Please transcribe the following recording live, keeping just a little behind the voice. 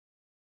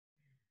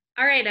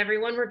All right,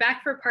 everyone, we're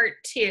back for part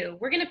two.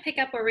 We're going to pick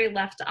up where we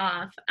left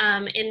off.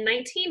 In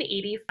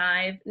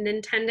 1985,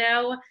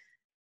 Nintendo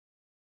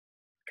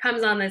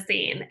comes on the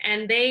scene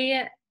and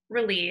they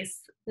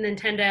release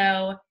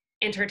Nintendo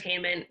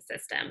Entertainment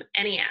System,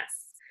 NES.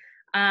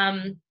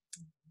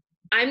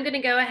 I'm going to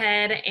go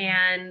ahead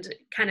and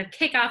kind of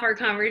kick off our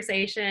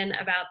conversation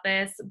about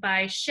this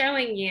by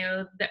showing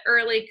you the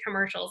early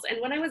commercials. And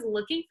when I was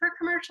looking for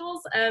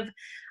commercials of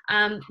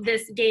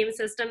this game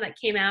system that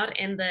came out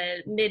in the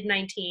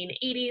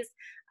mid-1980s,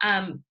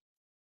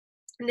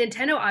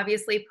 Nintendo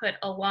obviously put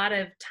a lot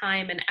of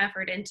time and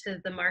effort into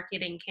the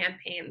marketing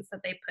campaigns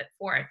that they put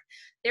forth.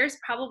 There's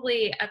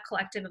probably a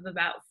collective of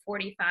about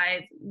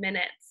 45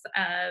 minutes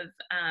of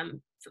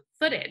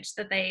footage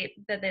that they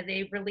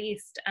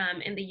released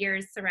in the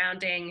years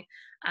surrounding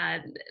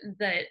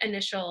the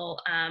initial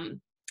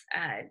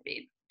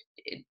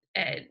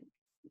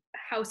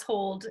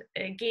household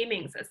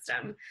gaming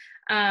system.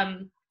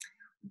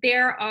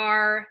 There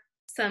are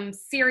some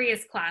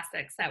serious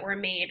classics that were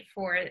made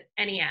for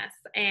NES,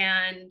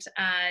 and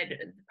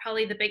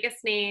probably the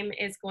biggest name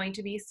is going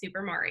to be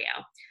Super Mario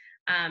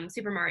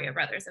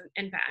Brothers,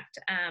 in fact.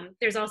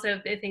 There's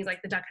also things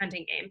like the duck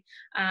hunting game.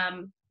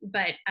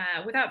 But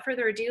without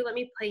further ado, let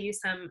me play you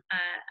some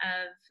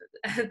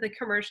of the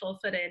commercial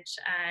footage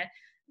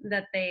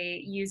that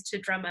they used to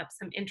drum up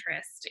some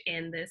interest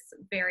in this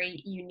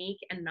very unique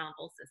and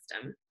novel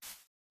system.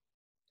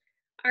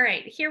 All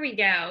right, here we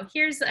go.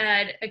 Here's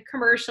a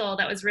commercial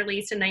that was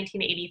released in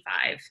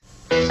 1985.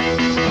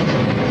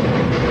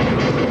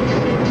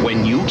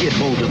 When you get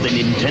hold of the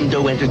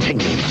Nintendo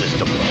Entertainment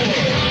System,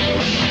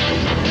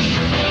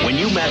 when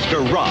you master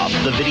Rob,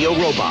 the video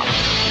robot,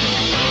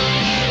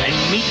 and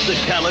meet the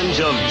challenge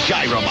of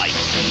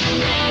Gyrobytes,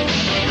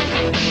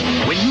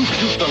 when you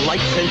shoot the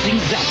light-sensing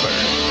Zapper,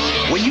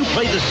 when you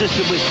play the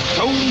system with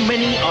so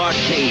many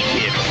arcade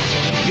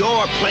hits,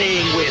 you're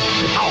playing with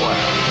power.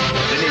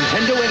 The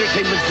Nintendo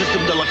Entertainment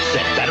System Deluxe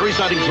Set. Batteries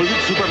not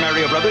included, Super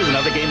Mario Brothers, and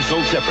other games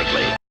sold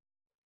separately.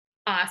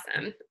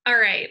 Awesome. All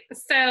right.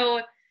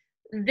 So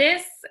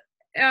this,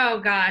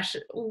 oh gosh,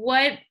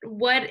 what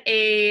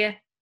a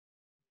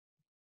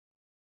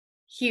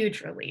huge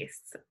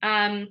release.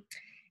 And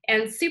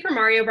Super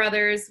Mario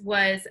Brothers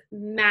was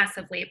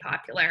massively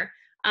popular.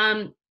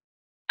 I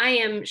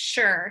am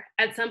sure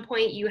at some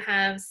point you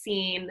have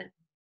seen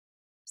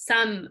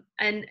some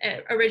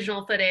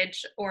original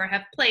footage or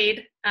have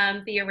played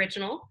the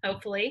original,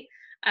 hopefully.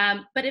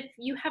 But if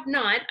you have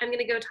not, I'm going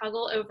to go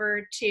toggle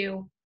over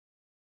to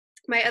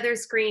my other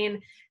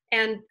screen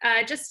and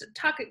just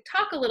talk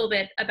a little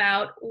bit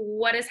about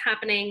what is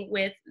happening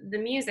with the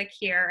music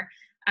here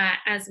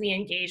as we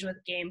engage with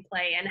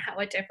gameplay and how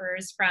it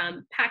differs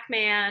from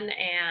Pac-Man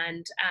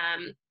and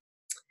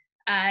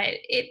and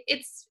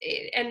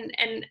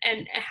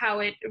how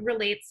it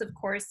relates, of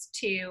course,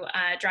 to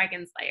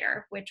Dragon's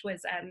Lair, which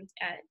was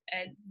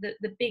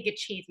the big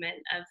achievement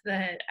of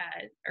the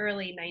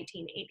early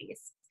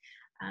 1980s.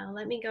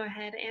 Let me go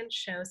ahead and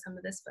show some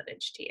of this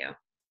footage to you.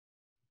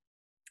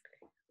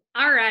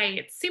 All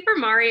right, Super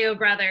Mario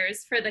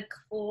Brothers for the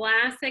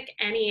classic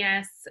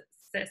NES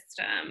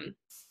system.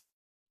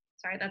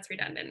 Sorry, that's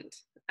redundant,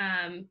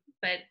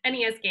 but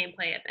NES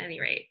gameplay at any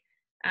rate.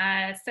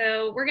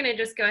 So we're gonna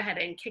just go ahead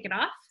and kick it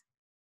off.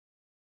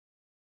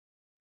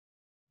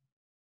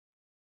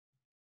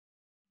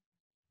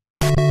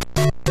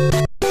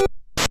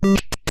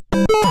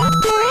 Our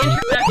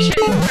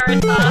introduction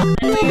starts off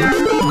and we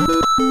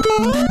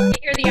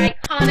hear the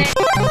iconic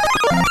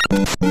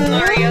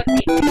Mario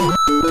theme.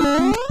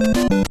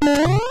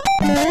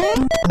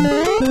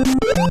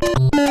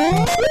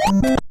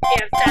 We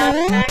have sound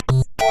effects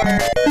for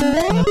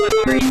some of what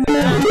Mario's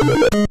done.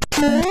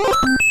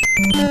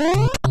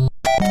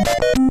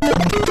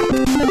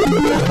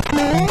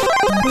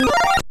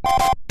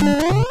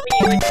 When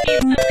you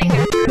achieve something,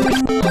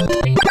 there's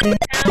really cool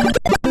sound.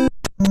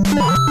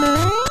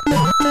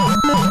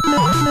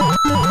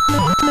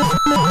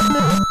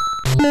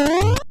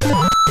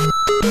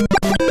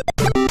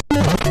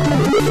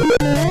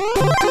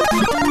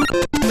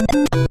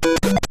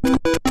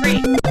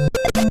 Great.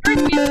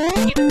 First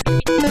music is going to be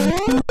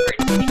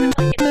important because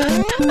like it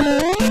does tempo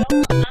feel.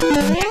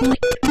 We actually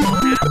put it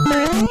faster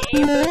in the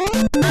game.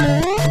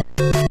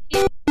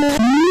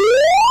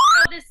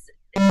 How this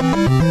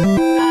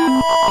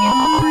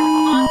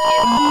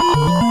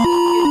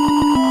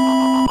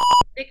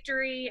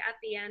victory at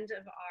the end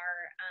of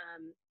our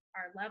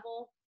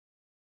level.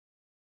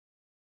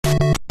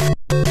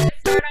 Let's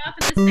start off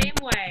in the same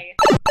way.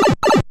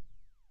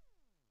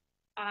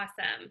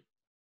 Awesome.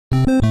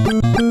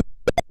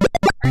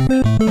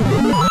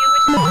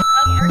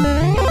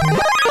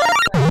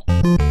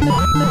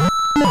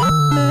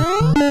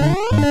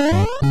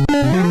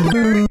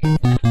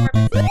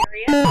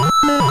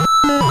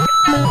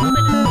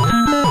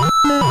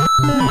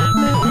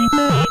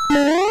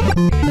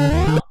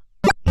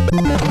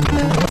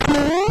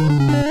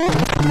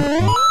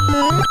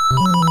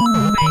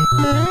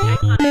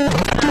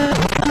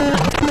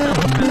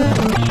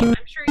 I'm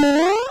sure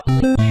you're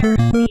probably aware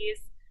of these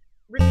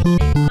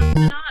repeating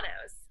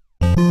legatos.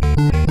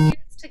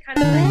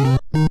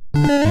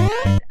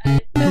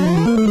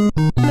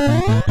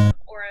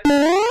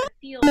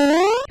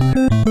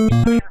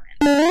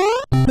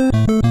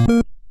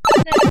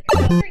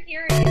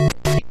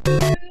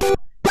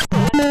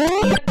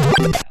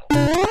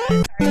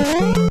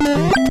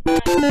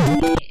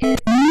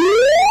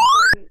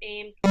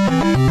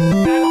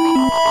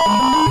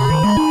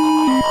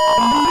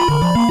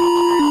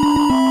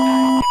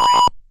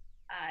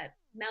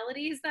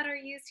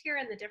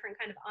 different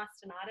kind of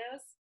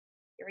ostinatos.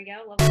 Here we go,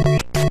 level 3.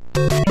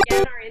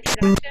 Again, our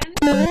introduction.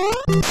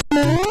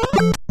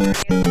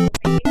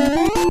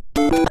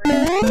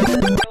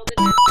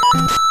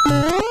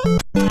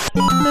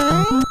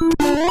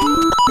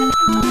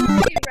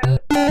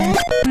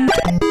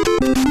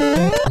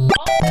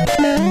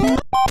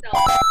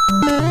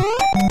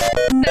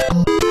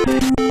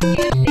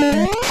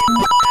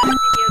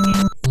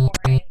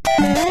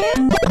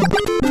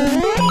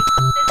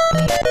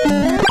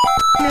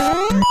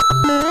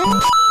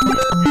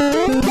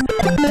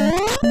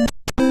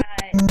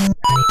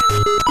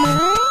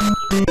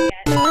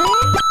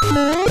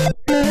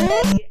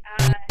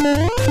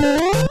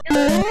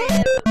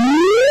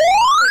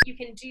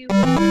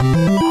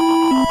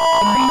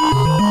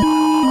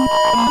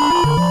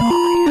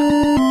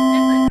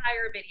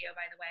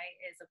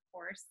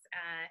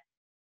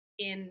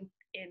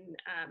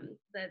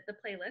 The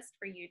playlist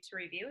for you to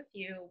review if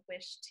you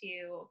wish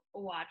to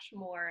watch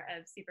more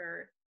of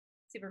Super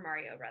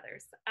Mario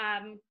Brothers.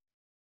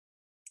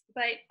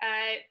 But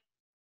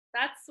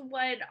that's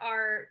what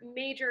our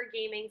major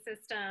gaming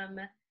system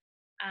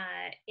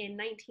in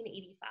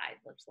 1985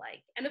 looks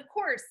like. And of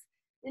course,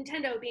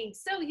 Nintendo being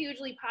so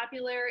hugely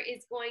popular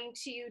is going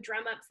to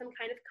drum up some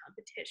kind of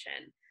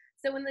competition.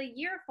 So in the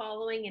year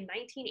following, in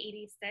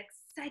 1986,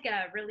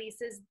 Sega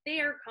releases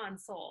their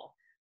console.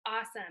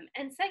 Awesome.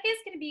 And Sega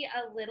is going to be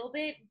a little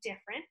bit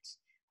different,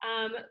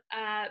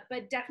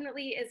 but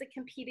definitely is a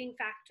competing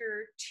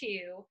factor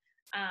to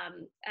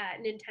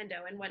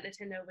Nintendo and what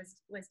Nintendo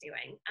was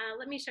doing.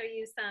 Let me show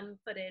you some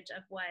footage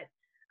of what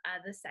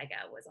the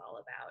Sega was all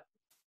about.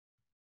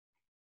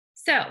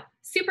 So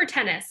Super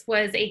Tennis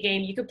was a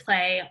game you could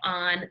play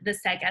on the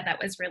Sega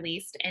that was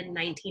released in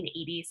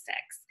 1986.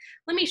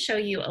 Let me show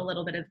you a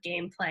little bit of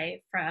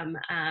gameplay from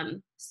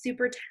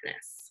Super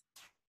Tennis.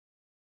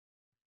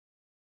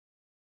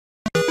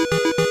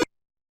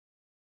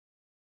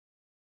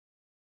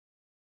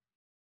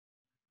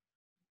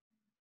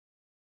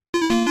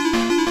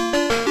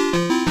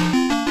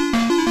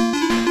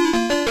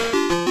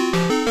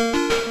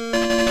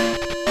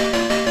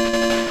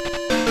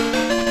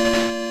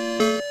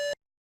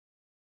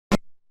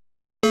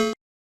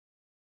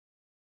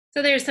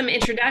 So there's some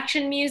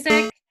introduction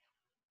music.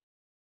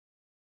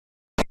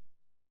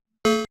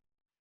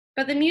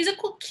 But the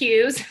musical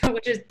cues,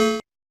 which is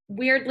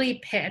weirdly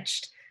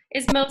pitched,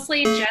 is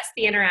mostly just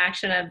the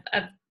interaction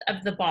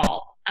of the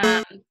ball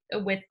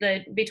between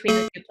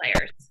the two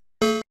players.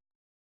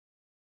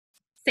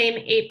 Same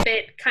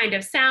 8-bit kind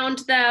of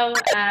sound though,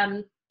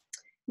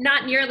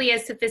 not nearly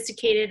as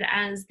sophisticated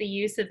as the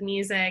use of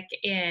music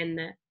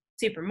in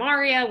Super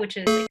Mario, which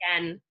is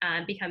again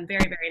become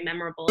very, very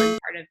memorable and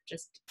part of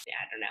just,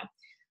 I don't know,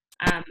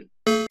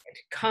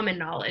 common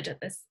knowledge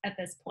at this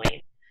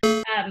point.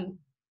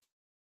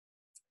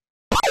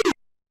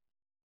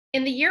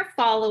 In the year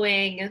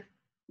following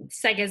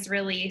Sega's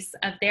release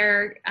of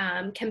their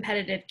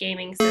competitive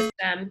gaming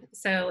system,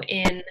 so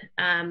in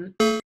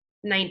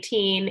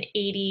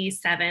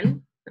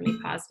 1987, let me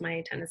pause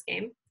my tennis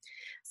game.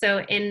 So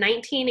in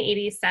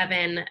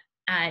 1987,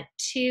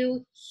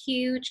 two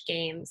huge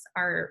games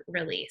are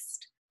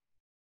released,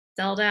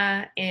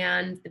 Zelda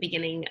and the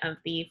beginning of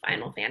the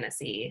Final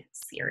Fantasy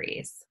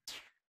series.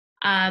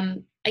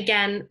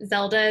 Again,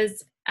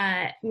 Zelda's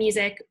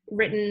music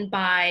written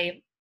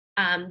by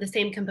the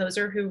same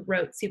composer who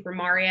wrote Super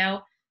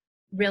Mario,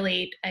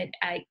 really a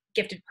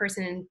gifted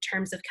person in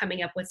terms of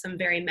coming up with some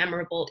very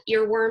memorable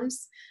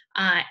earworms.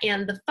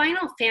 And the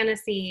Final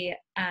Fantasy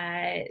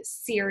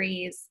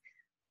series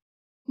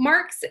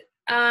marks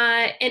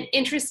an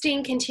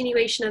interesting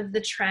continuation of the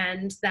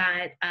trend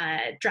that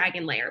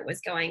Dragon Lair was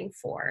going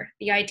for,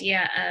 the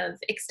idea of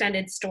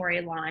extended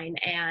storyline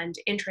and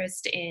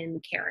interest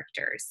in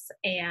characters.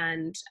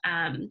 And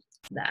as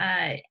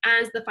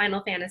the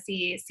Final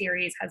Fantasy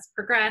series has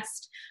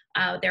progressed,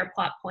 their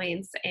plot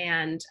points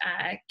and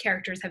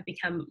characters have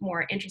become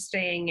more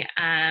interesting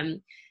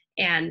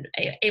and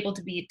able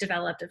to be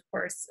developed, of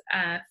course,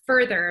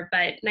 further.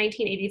 But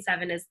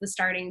 1987 is the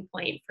starting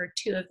point for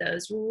two of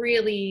those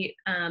really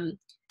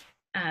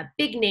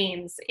big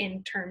names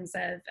in terms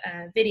of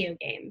video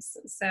games.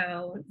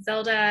 So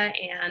Zelda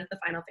and the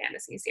Final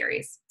Fantasy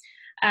series.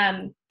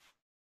 The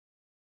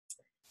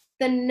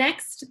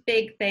next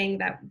big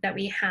thing that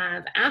we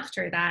have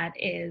after that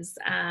is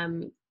a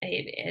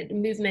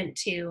movement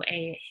to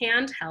a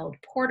handheld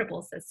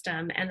portable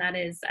system, and that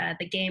is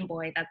the Game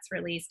Boy that's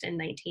released in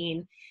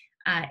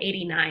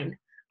 1989.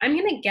 I'm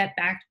going to get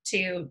back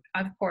to,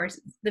 of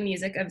course, the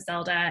music of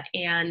Zelda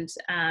and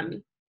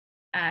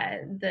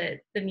the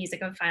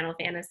music of Final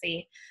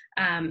Fantasy.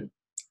 In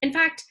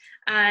fact,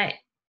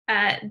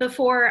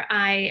 before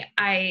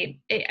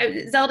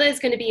Zelda is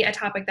going to be a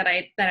topic that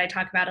I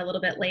talk about a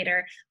little bit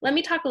later. Let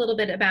me talk a little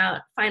bit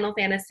about Final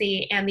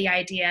Fantasy and the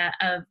idea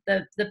of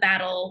the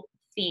battle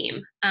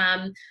theme.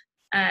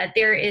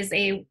 There is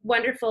a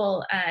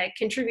wonderful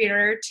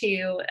contributor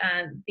to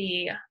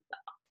the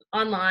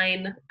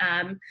online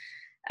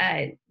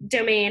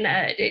domain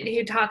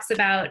who talks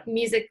about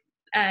music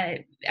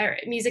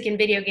music in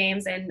video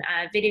games and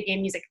video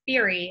game music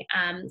theory,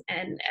 and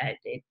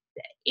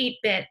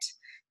 8-bit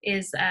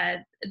is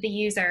the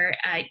user.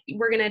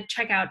 We're going to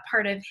check out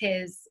part of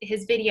his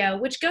video,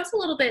 which goes a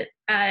little bit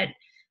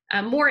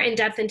more in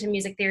depth into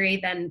music theory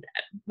than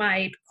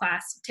my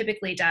class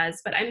typically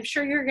does, but I'm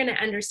sure you're going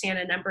to understand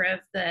a number of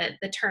the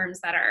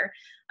terms that are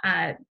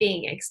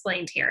being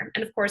explained here.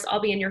 And of course, I'll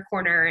be in your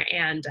corner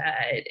and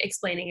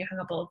explaining a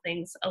couple of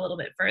things a little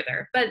bit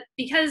further. But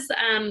because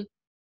the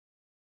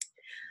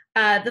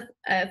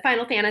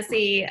Final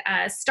Fantasy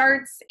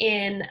starts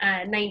in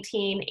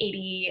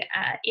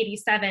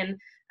 1987,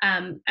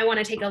 I want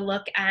to take a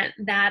look at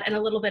that and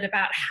a little bit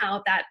about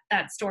how that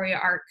story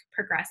arc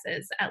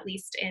progresses, at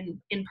least in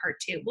part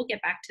 2. We'll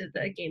get back to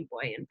the Game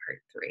Boy in part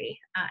 3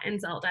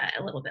 and Zelda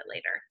a little bit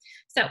later.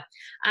 So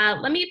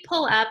let me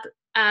pull up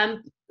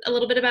a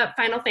little bit about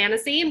Final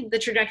Fantasy, the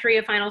trajectory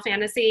of Final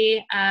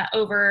Fantasy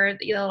over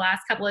the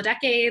last couple of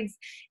decades,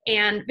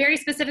 and very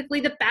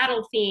specifically the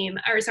battle theme,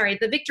 or sorry,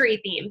 the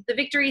victory theme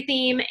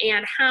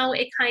and how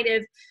it kind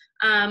of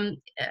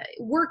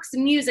works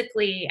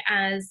musically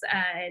as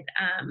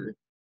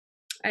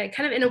kind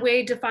of in a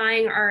way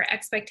defying our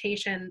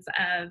expectations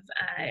of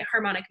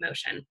harmonic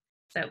motion.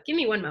 So give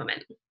me one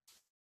moment.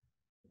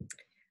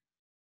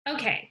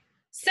 Okay,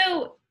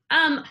 so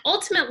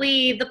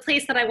ultimately the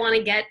place that I want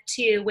to get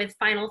to with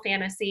Final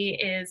Fantasy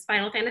is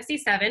Final Fantasy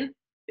VII,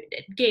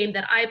 game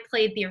that I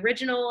played the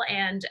original,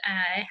 and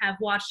I have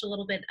watched a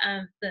little bit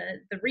of the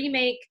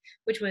remake,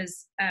 which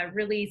was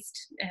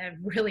released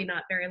really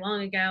not very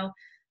long ago.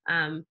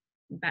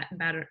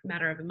 Matter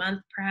of a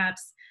month,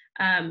 perhaps.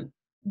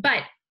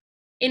 But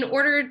in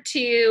order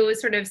to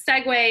sort of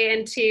segue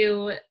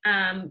into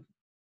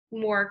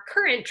more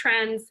current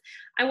trends,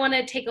 I want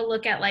to take a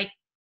look at like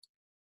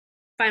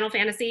Final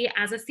Fantasy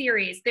as a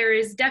series. There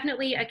is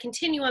definitely a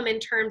continuum in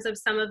terms of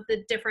some of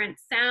the different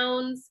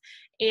sounds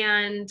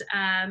and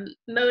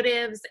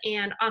motives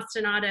and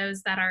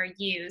ostinatos that are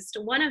used.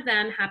 One of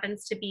them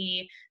happens to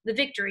be the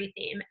victory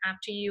theme.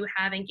 After you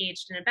have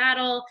engaged in a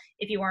battle,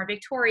 if you are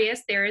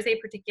victorious, there is a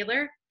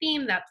particular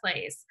theme that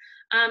plays.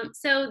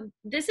 So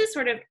this is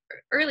sort of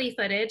early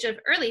footage of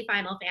early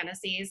Final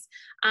Fantasies,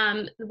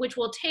 which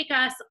will take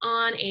us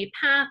on a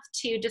path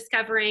to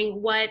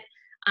discovering what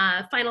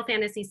Final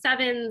Fantasy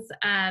VII's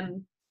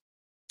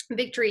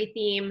victory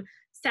theme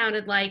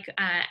sounded like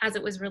as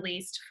it was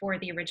released for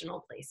the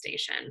original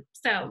PlayStation.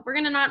 So we're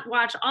gonna not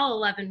watch all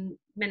 11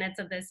 minutes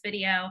of this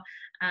video,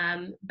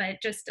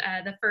 but just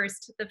the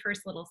first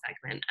little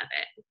segment of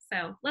it.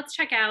 So let's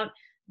check out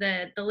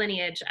the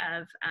lineage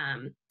of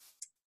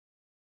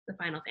the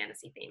Final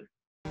Fantasy theme.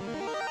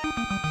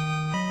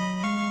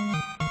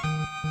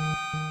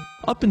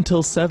 Up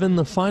until 7,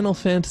 the Final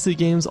Fantasy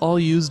games all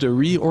used a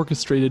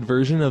reorchestrated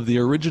version of the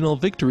original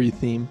victory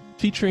theme,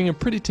 featuring a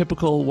pretty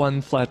typical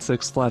 1 flat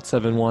 6 flat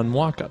 7 1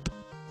 walk-up.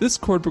 This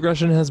chord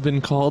progression has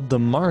been called the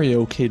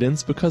Mario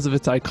cadence because of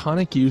its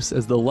iconic use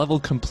as the level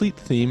complete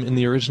theme in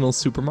the original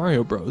Super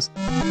Mario Bros.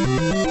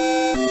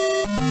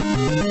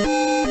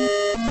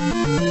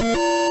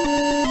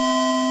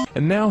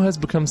 And now has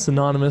become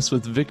synonymous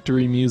with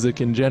victory music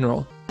in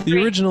general. The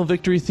original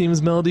victory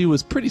theme's melody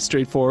was pretty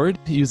straightforward,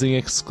 using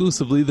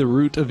exclusively the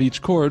root of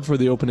each chord for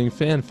the opening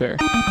fanfare.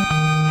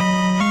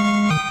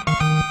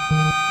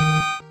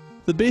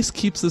 The bass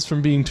keeps this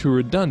from being too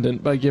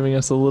redundant by giving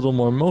us a little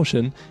more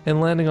motion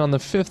and landing on the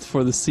 5th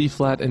for the C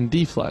flat and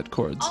D flat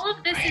chords. All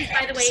of this is,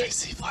 by the way,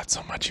 C flat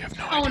so much you have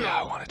no idea.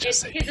 I want to just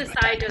say his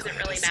aside doesn't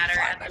really matter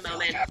at the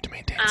moment.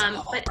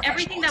 But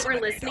everything that we're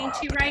listening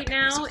to right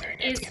now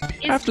is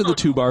after the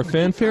 2-bar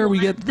fanfare, we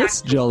get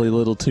this jolly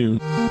little tune.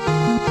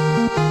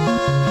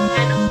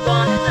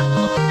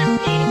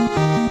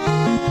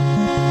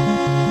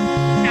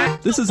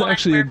 This is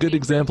actually a good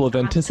example of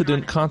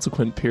antecedent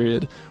consequent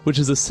period, which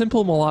is a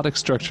simple melodic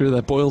structure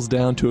that boils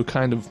down to a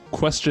kind of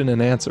question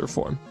and answer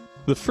form.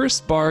 The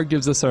first bar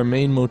gives us our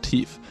main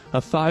motif, a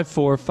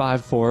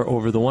 5-4-5-4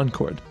 over the 1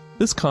 chord.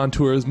 This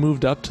contour is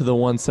moved up to the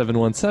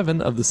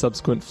 1-7-1-7 of the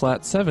subsequent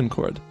flat 7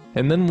 chord.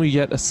 And then we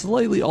get a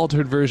slightly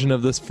altered version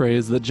of this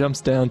phrase that jumps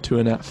down to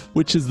an F,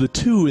 which is the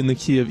 2 in the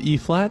key of E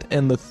flat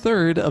and the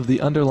 3rd of the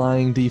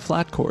underlying D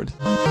flat chord.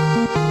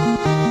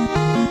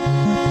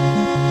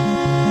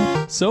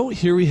 So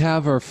here we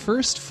have our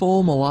first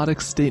full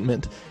melodic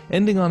statement,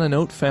 ending on a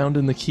note found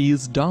in the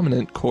key's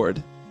dominant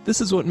chord.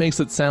 This is what makes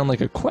it sound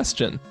like a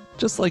question.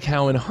 Just like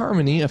how in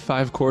harmony a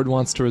 5 chord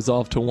wants to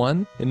resolve to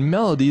 1, in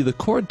melody the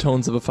chord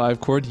tones of a 5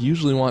 chord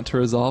usually want to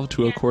resolve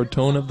to a chord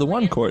tone of the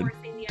 1 chord.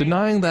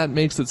 Denying that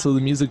makes it so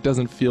the music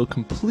doesn't feel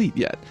complete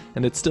yet,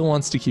 and it still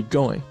wants to keep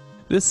going.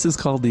 This is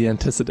called the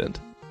antecedent.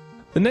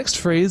 The next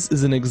phrase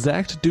is an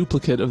exact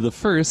duplicate of the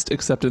first,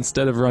 except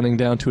instead of running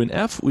down to an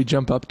F, we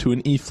jump up to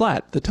an E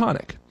flat, the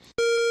tonic.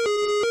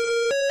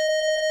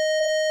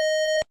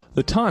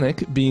 The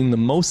tonic, being the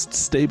most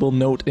stable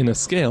note in a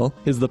scale,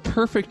 is the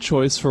perfect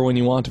choice for when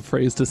you want a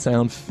phrase to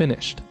sound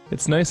finished.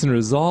 It's nice and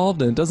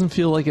resolved, and it doesn't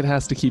feel like it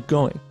has to keep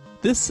going.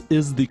 This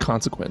is the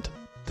consequent.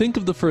 Think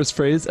of the first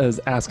phrase as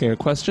asking a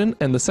question,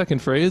 and the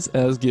second phrase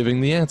as giving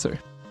the answer.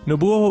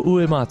 Nobuo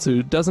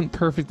Uematsu doesn't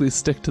perfectly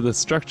stick to this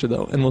structure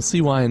though, and we'll see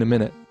why in a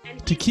minute.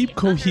 To keep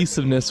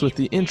cohesiveness with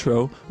the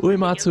intro,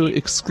 Uematsu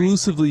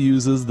exclusively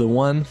uses the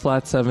 1,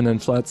 flat 7,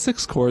 and flat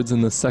 6 chords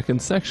in the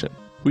second section.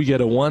 We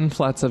get a 1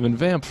 flat 7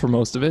 vamp for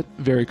most of it,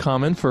 very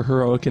common for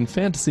heroic and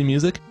fantasy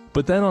music,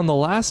 but then on the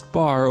last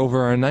bar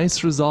over our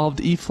nice resolved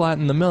E flat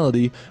in the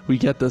melody, we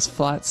get this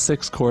flat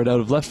 6 chord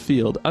out of left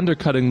field,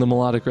 undercutting the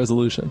melodic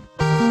resolution.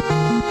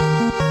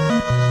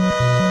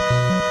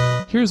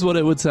 Here's what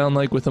it would sound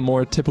like with a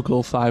more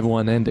typical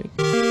 5-1 ending.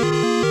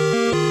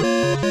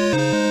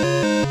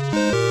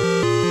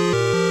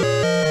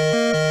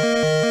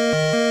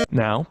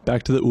 Now,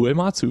 back to the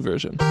Uematsu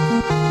version.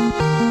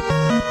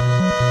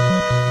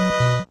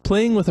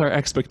 Playing with our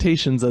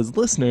expectations as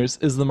listeners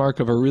is the mark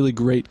of a really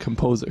great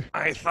composer.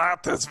 I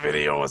thought this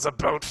video was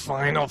about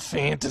Final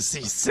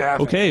Fantasy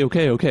VII.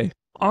 Okay.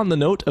 On the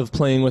note of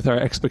playing with our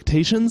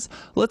expectations,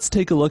 let's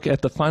take a look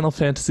at the Final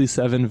Fantasy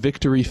VII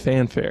Victory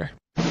Fanfare.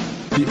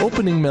 The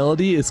opening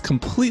melody is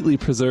completely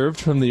preserved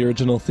from the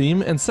original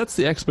theme and sets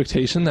the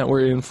expectation that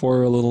we're in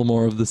for a little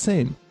more of the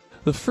same.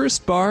 The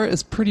first bar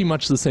is pretty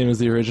much the same as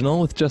the original,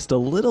 with just a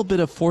little bit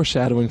of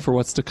foreshadowing for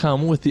what's to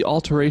come with the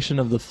alteration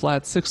of the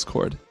flat 6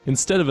 chord.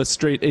 Instead of a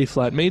straight A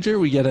flat major,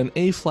 we get an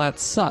A flat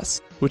sus,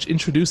 which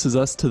introduces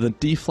us to the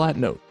D flat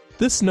note.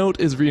 This note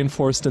is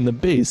reinforced in the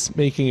bass,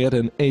 making it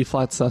an A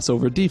flat sus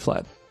over D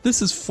flat.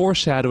 This is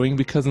foreshadowing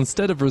because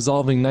instead of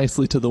resolving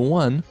nicely to the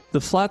 1, the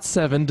flat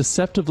 7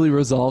 deceptively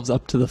resolves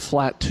up to the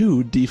flat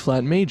 2 D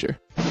flat major.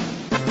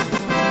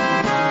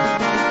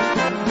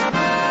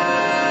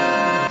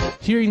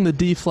 Hearing the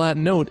D flat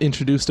note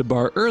introduced a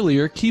bar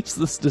earlier keeps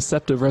this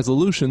deceptive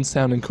resolution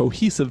sounding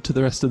cohesive to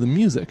the rest of the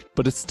music,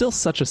 but it's still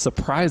such a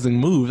surprising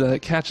move that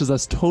it catches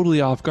us totally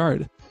off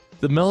guard.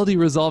 The melody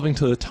resolving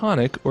to the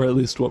tonic, or at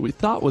least what we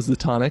thought was the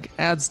tonic,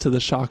 adds to the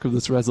shock of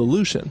this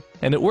resolution,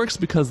 and it works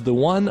because the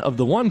 1 of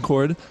the 1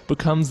 chord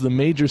becomes the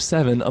major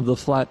 7 of the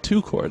flat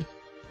 2 chord.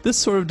 This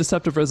sort of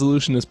deceptive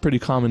resolution is pretty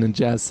common in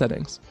jazz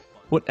settings.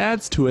 What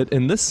adds to it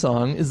in this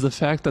song is the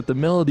fact that the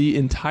melody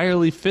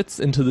entirely fits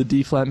into the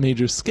D flat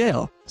major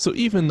scale, so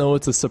even though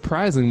it's a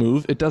surprising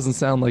move, it doesn't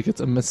sound like it's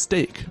a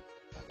mistake.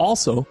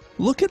 Also,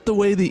 look at the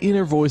way the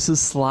inner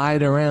voices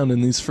slide around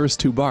in these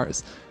first 2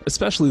 bars,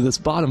 especially this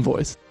bottom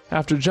voice.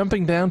 After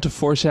jumping down to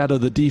foreshadow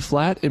the D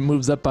flat, it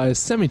moves up by a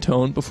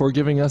semitone before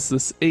giving us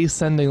this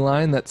ascending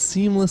line that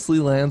seamlessly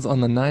lands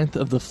on the 9th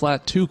of the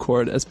flat 2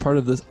 chord as part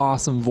of this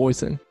awesome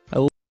voicing.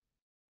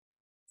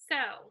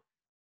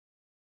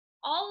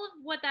 All of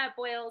what that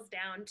boils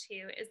down to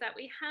is that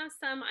we have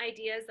some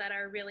ideas that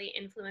are really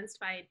influenced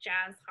by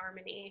jazz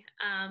harmony.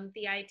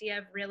 The idea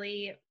of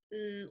really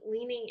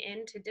leaning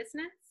into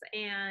dissonance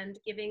and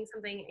giving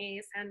something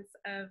a sense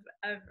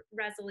of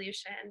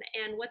resolution.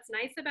 And what's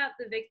nice about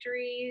the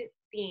victory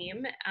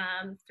theme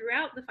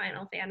throughout the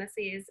Final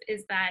Fantasies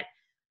is that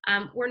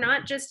we're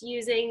not just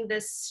using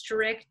this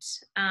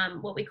strict,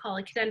 what we call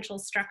a cadential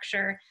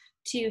structure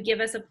to give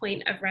us a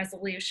point of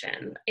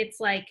resolution. It's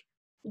like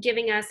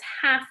giving us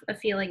half a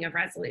feeling of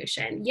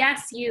resolution.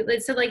 Yes,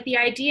 so like the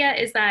idea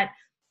is that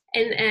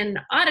in an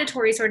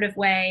auditory sort of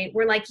way,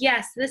 we're like,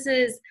 yes, this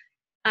is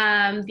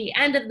the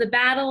end of the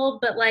battle,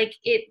 but like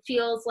it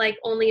feels like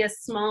only a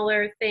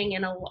smaller thing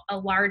in a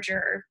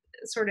larger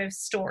sort of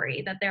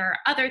story, that there are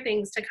other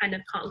things to kind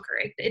of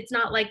conquer. It's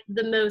not like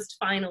the most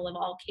final of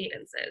all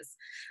cadences.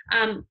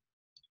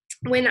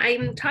 When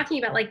I'm talking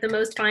about like the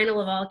most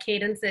final of all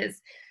cadences,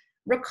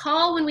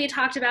 recall when we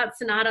talked about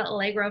sonata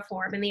allegro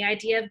form and the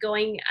idea of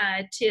going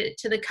to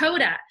the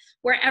coda,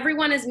 where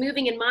everyone is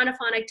moving in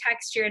monophonic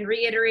texture and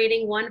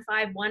reiterating 1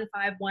 5 1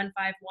 5 1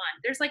 5 1.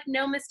 There's like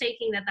no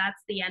mistaking that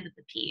that's the end of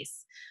the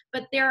piece.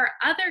 But there are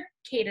other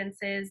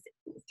cadences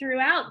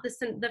throughout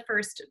the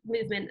first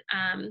movement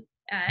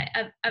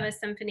of a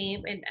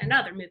symphony, and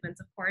other movements,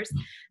 of course,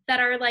 that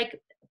are like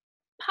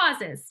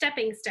pauses,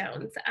 stepping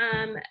stones,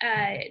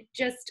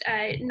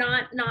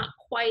 not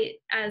quite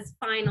as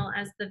final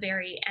as the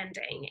very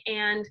ending.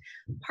 And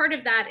part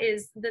of that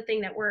is the thing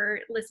that we're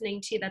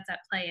listening to that's at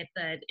play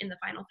in the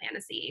Final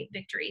Fantasy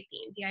victory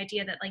theme. The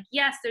idea that like,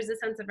 yes, there's a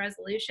sense of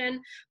resolution,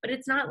 but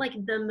it's not like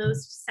the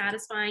most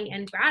satisfying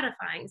and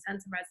gratifying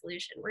sense of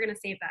resolution. We're going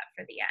to save that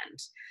for the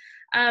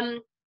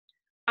end.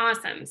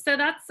 Awesome. So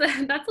that's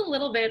a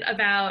little bit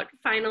about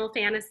Final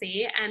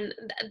Fantasy, and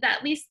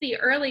at least the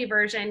early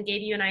version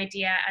gave you an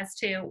idea as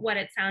to what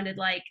it sounded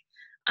like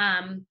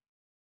on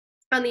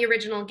the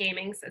original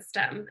gaming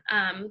system.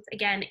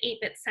 Again,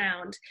 8-bit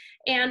sound.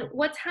 And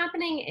what's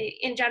happening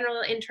in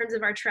general in terms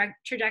of our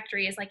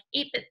trajectory is like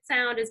 8-bit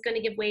sound is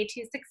going to give way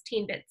to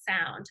 16-bit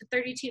sound, to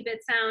 32-bit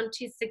sound,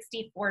 to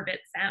 64-bit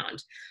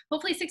sound.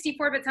 Hopefully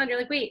 64-bit sound, you're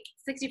like, wait,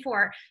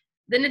 64.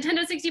 The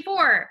Nintendo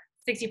 64,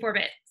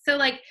 64-bit. So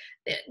like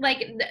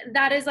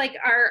that is like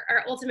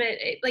our ultimate,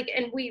 like,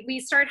 and we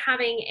start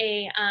having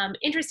a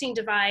interesting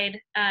divide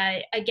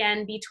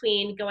again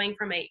between going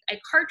from a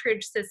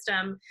cartridge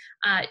system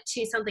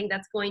to something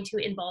that's going to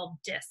involve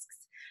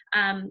discs.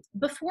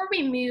 Before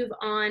we move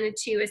on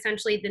to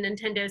essentially the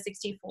Nintendo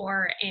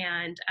 64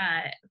 and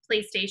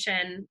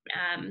PlayStation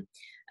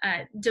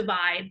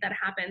divide that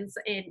happens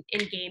in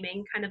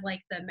gaming, kind of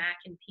like the Mac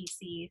and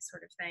PC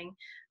sort of thing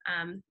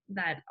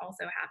that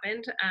also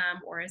happened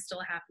or is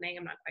still happening.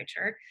 I'm not quite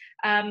sure.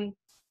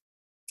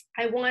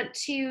 I want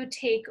to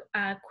take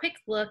a quick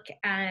look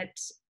at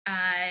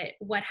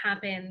what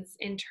happens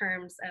in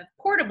terms of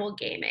portable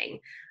gaming.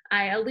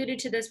 I alluded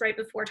to this right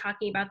before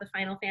talking about the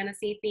Final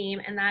Fantasy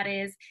theme, and that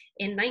is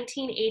in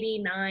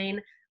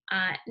 1989,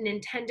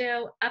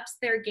 Nintendo ups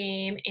their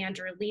game and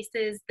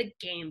releases the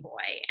Game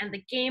Boy. And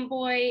the Game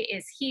Boy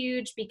is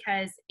huge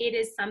because it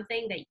is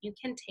something that you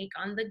can take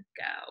on the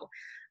go.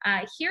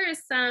 Here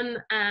is some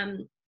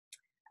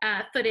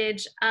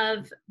footage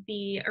of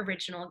the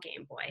original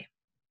Game Boy.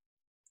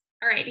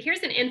 All right,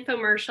 here's an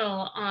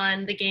infomercial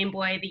on the Game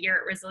Boy the year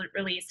it was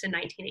released in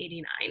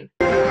 1989.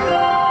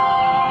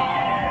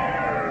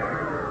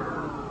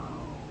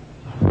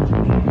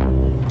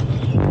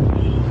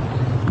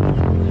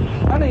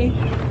 Honey,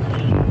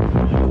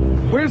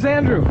 where's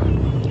Andrew?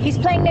 He's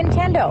playing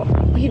Nintendo.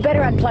 You'd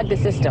better unplug the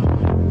system.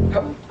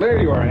 Oh,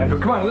 there you are, Andrew.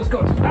 Come on, let's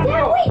go. Dad,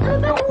 wait,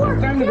 I'm about to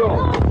work. Time to go.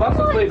 Lots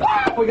of sleep.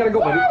 We gotta go,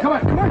 buddy. Come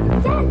on, come on.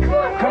 Dad, come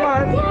on. Come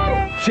on.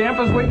 Dad.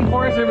 Champa's waiting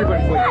for us.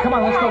 Everybody's waiting. Come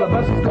on, let's go. The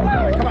bus is coming.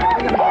 Come on.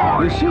 We gotta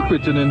go. The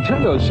secret to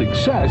Nintendo's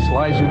success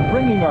lies in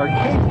bringing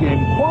arcade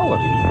game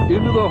quality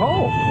into the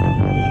home.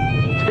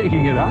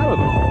 Taking it out of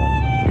the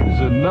home is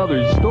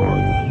another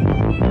story.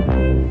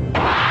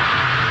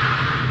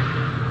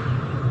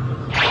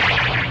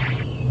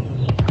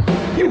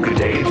 You can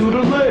take it to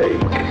the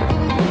lake.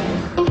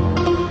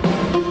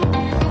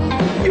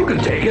 You can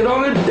take it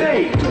on a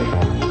date.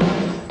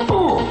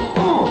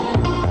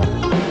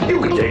 You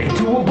can take it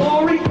to a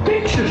boring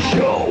picture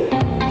show.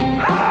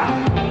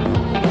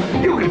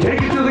 Ha! You can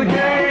take it to the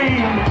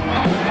game.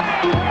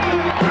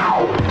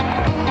 Ow!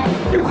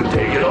 You can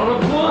take it on a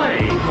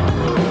plane.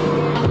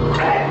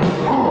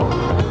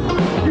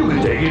 You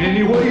can take it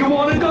anywhere you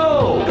want to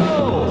go.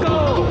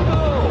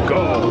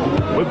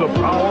 Go with the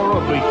power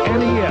of the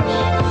NES,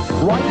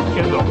 right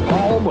in the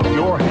palm of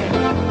your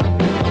hand.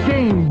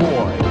 Game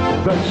Boy,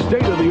 the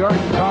state-of-the-art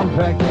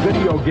compact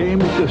video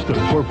game system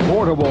for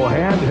portable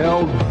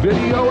handheld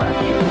video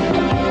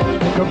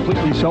action.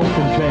 Completely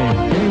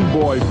self-contained, Game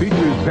Boy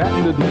features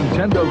patented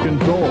Nintendo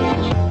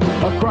controls,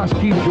 a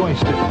cross-key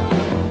joystick,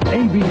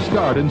 A/B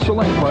start and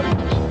select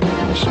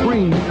buttons,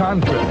 screen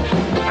contrast,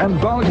 and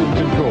volume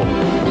control.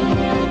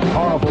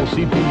 Powerful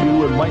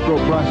CPU and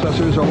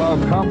microprocessors allow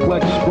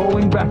complex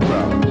scrolling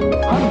backgrounds,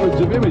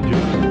 hundreds of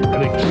images,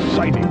 and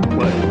exciting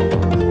play.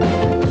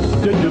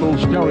 Digital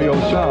stereo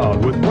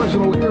sound with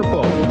personal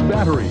earphones,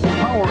 battery,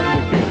 power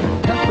indicator,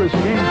 Tetris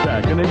game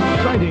pack, and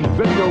exciting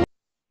video.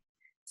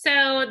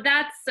 So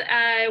that's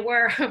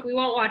where we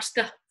won't watch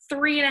the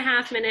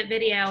 3.5-minute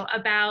video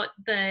about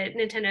the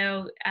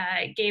Nintendo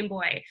Game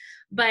Boy,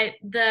 but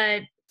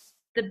the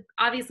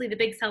obviously the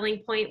big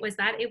selling point was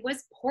that it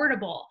was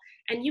portable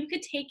and you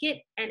could take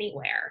it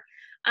anywhere.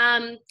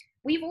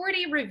 We've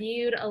already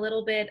reviewed a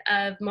little bit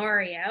of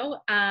Mario,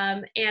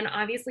 and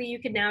obviously you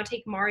could now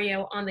take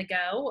Mario on the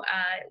go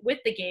with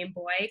the Game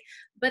Boy,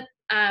 but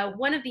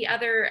one of the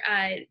other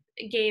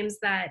games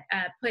that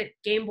put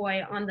Game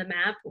Boy on the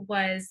map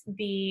was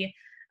the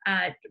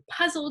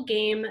puzzle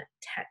game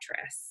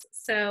Tetris.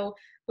 So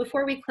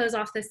before we close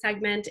off this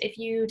segment, if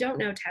you don't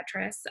know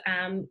Tetris,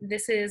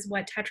 this is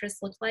what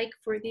Tetris looked like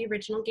for the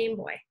original Game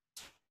Boy.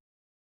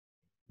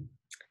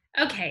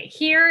 Okay,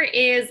 here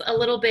is a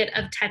little bit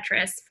of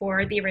Tetris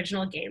for the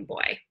original Game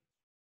Boy.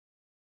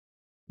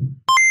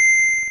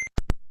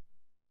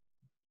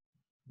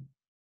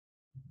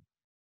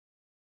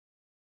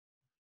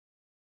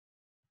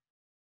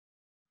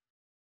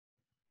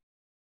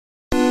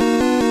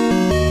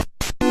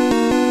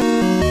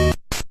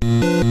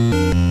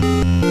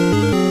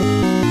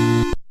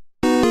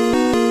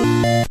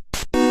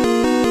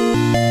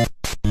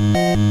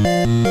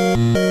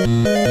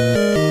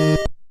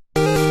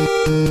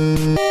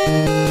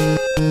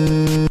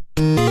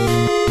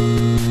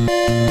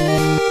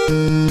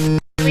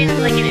 We have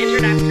like an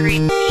introductory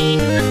theme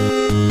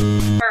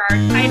for our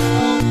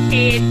title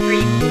page where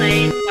you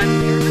play 1,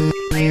 0,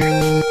 2 players.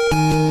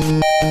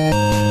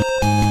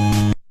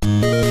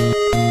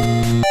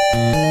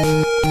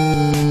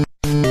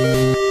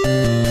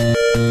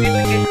 There's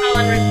like a call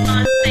and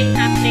response thing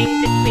happening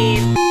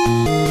between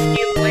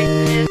two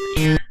voices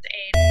and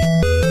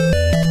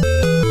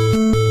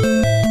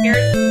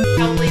here's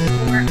probably the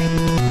more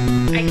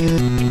iconic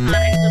little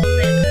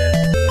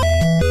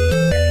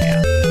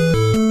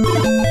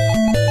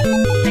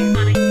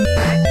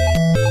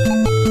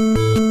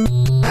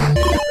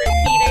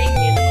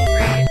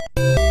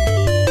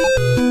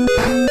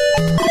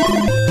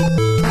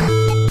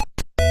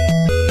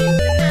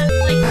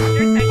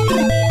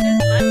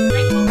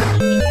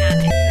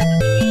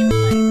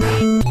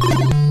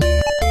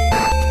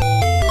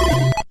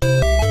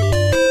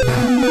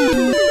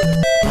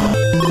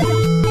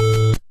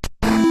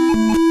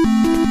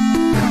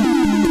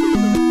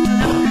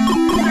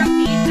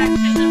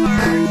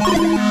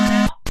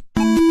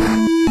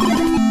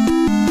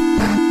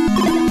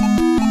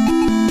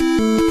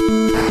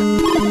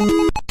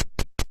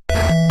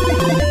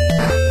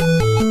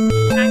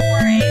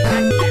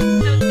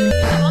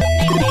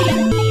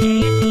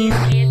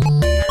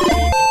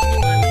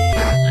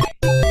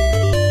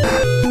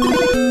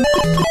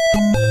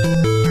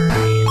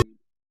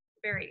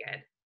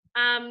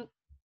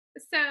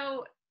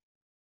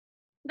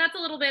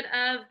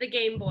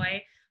Game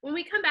Boy. When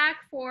we come back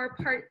for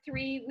part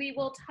 3, we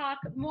will talk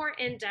more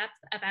in depth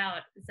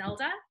about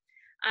Zelda.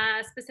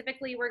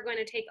 Specifically, we're going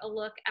to take a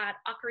look at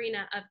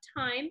Ocarina of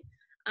Time,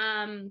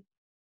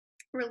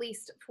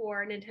 released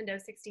for Nintendo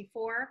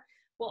 64.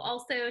 We'll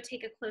also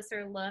take a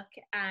closer look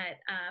at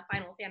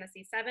Final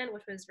Fantasy VII,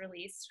 which was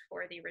released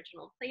for the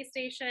original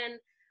PlayStation,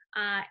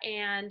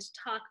 and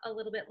talk a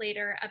little bit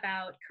later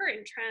about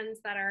current trends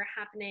that are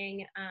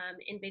happening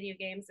in video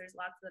games. There's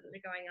lots that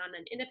are going on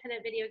in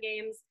independent video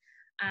games.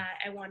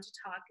 I want to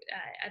talk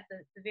at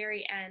the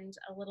very end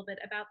a little bit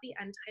about the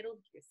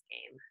Untitled Goose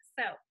Game.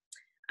 So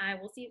I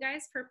will see you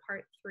guys for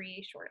part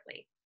 3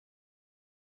 shortly.